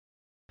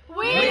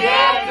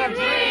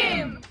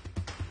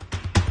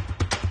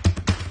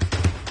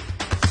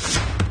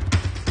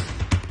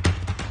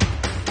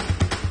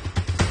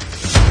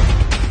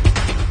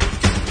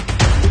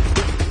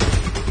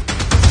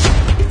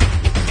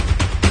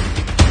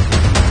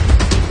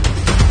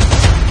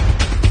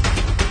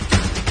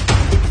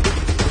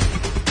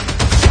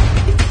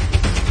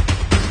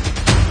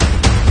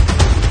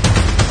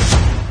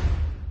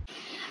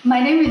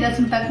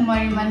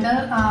Kumari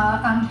Mandal.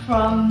 I'm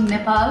from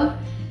Nepal,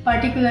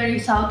 particularly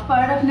south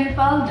part of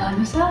Nepal,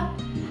 Dhanusa.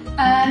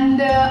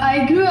 And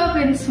I grew up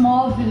in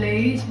small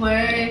village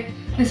where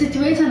the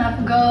situation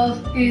of girls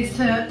is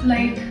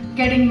like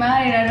getting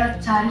married at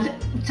a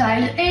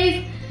child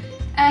age.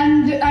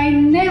 And I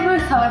never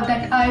thought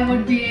that I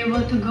would be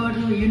able to go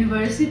to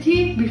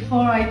university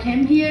before I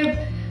came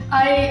here.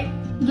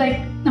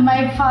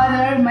 My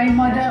father, my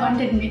mother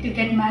wanted me to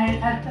get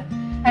married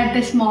at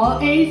the small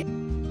age.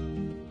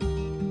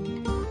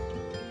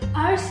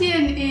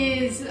 RCN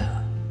is,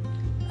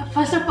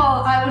 first of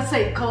all, I would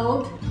say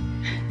cold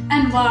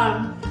and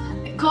warm.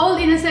 Cold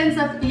in a sense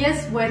of,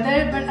 yes,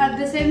 weather, but at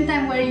the same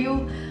time where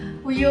you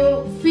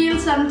feel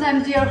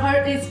sometimes your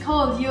heart is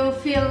cold, you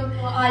feel,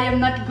 oh, I am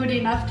not good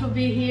enough to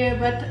be here,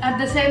 but at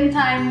the same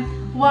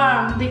time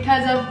warm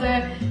because of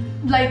the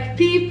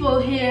people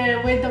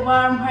here with the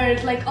warm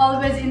heart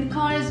always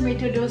encourage me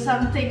to do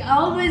something,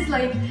 always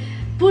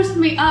push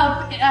me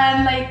up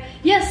and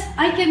yes,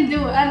 I can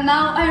do. And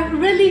now I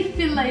really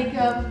feel like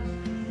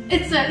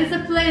it's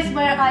a place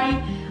where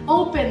I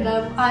opened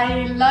up,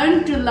 I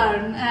learned to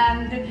learn,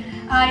 and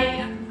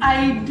I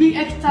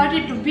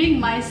started to being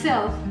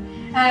myself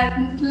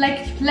and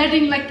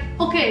letting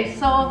okay,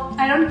 so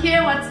I don't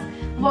care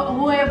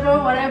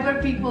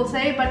whatever people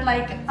say, but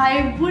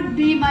I would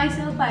be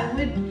myself, I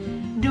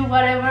would do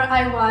whatever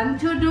I want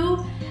to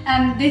do,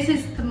 and this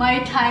is my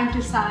time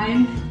to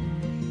shine.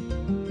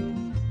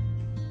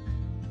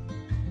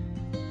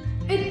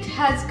 It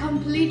has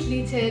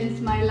completely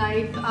changed my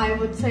life, I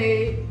would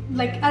say.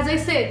 As I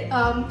said,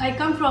 I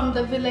come from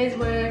the village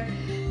where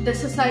the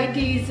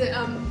society is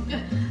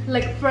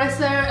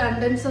pressure,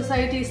 and then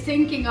society is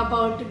thinking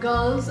about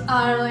girls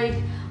are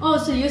oh,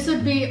 so you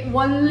should be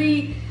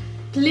only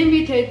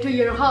limited to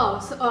your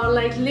house, or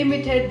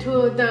limited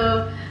to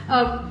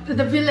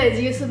the village,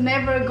 you should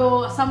never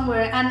go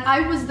somewhere. And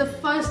I was the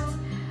first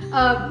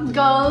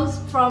girls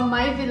from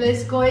my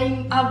village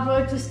going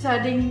abroad to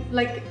studying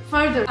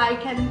further. I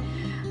can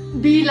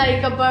be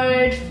like a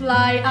bird,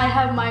 fly, I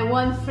have my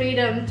own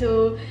freedom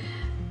to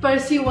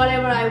pursue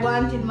whatever I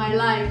want in my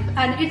life.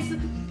 And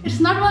it's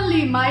not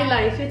only my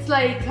life, it's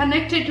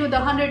connected to the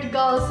 100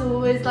 girls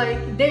who is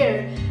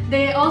there.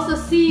 They also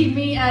see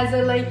me as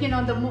a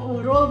the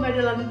role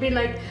model, and be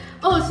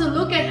oh, so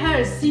look at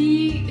her,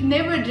 she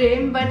never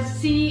dreamed, but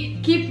she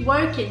keep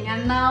working,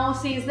 and now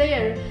she's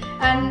there.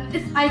 And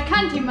I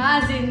can't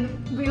imagine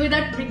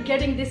without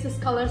getting this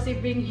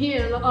scholarship being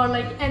here, or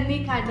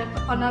any kind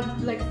of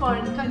another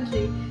foreign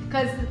country,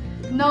 because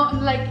no,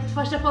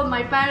 first of all,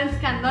 my parents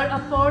cannot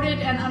afford it,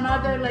 and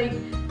another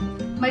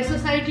my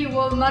society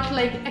will not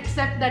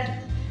accept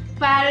that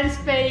parents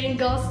paying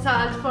girls'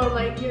 child for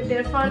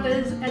their further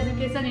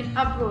education in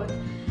abroad.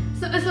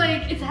 So it's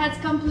it has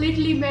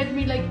completely made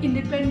me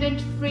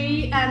independent,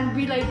 free, and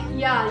be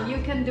yeah,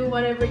 you can do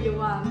whatever you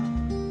want.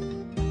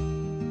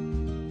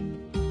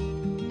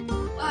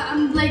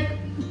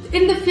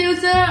 In the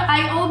future,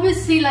 I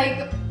always see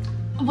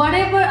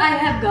whatever I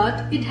have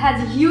got, it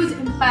has a huge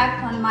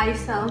impact on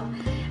myself,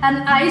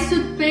 and I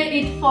should pay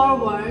it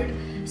forward.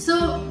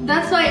 So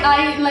that's why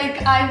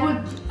I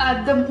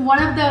would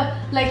one of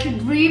the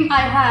dream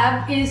I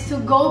have is to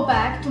go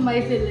back to my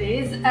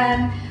village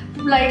and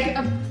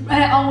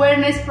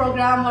awareness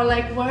program or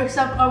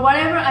workshop or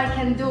whatever I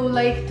can do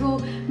to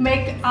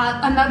make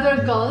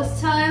another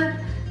girl's child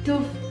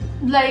to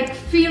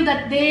feel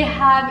that they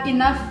have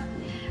enough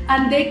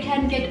and they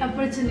can get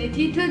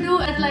opportunity to do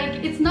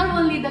it. It's not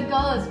only the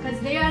girls because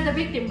they are the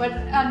victim, but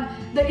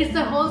it's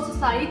the whole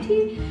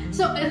society.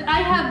 So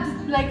I have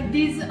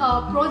these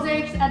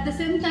projects. At the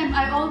same time,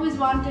 I always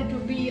wanted to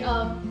be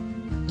a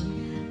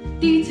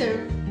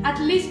teacher, at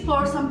least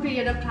for some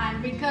period of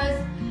time, because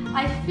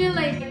I feel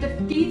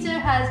the teacher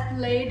has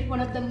played one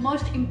of the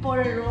most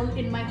important role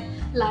in my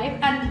life,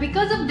 and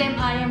because of them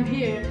I am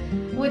here.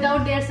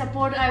 Without their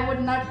support, I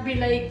would not be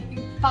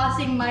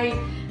passing my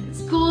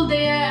school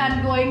there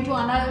and going to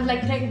another,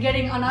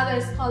 getting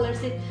another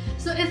scholarship.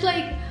 So it's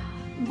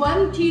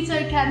one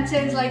teacher can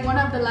change one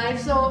of the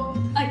lives. So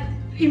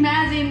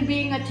imagine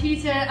being a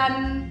teacher,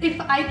 and if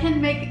I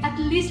can make at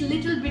least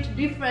little bit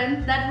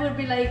different, that would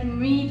be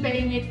me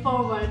paying it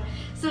forward.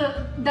 So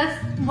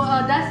that's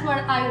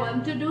what I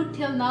want to do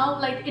till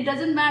now. It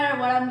doesn't matter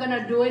what I'm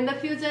gonna do in the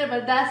future,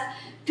 but that's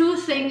two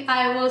things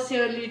I will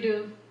surely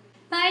do.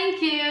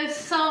 Thank you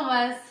so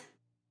much.